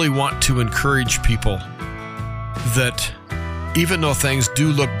 I really want to encourage people that even though things do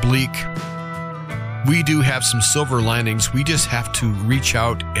look bleak, we do have some silver linings. We just have to reach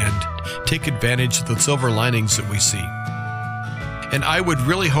out and take advantage of the silver linings that we see. And I would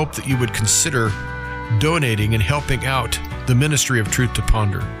really hope that you would consider donating and helping out the Ministry of Truth to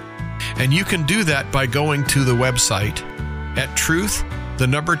Ponder. And you can do that by going to the website at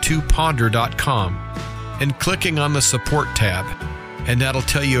truth2ponder.com and clicking on the support tab, and that'll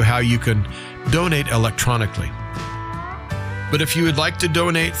tell you how you can donate electronically. But if you would like to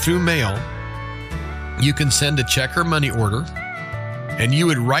donate through mail, you can send a check or money order, and you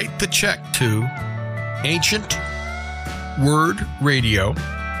would write the check to Ancient Word Radio,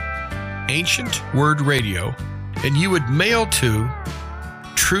 and you would mail to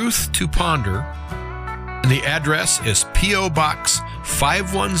Truth to Ponder, and the address is P.O. Box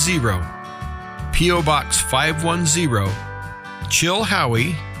 510, P.O. Box 510,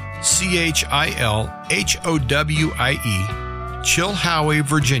 Chilhowie, Chilhowie, Chilhowie,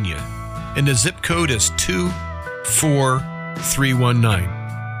 Virginia, and the zip code is 24319.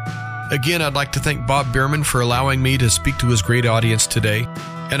 Again, I'd like to thank Bob Bierman for allowing me to speak to his great audience today,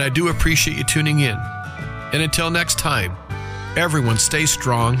 and I do appreciate you tuning in. And until next time, everyone stay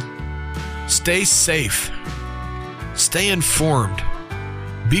strong, stay safe, stay informed,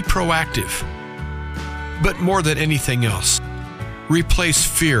 be proactive, but more than anything else, replace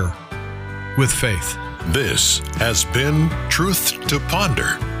fear with faith. This has been Truth to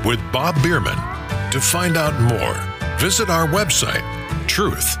Ponder with Bob Bierman. To find out more, visit our website,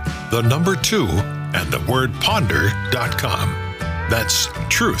 truth2ponder.com. That's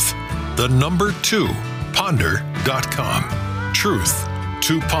truth2ponder.com. Truth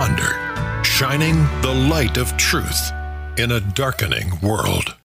to Ponder, shining the light of truth in a darkening world.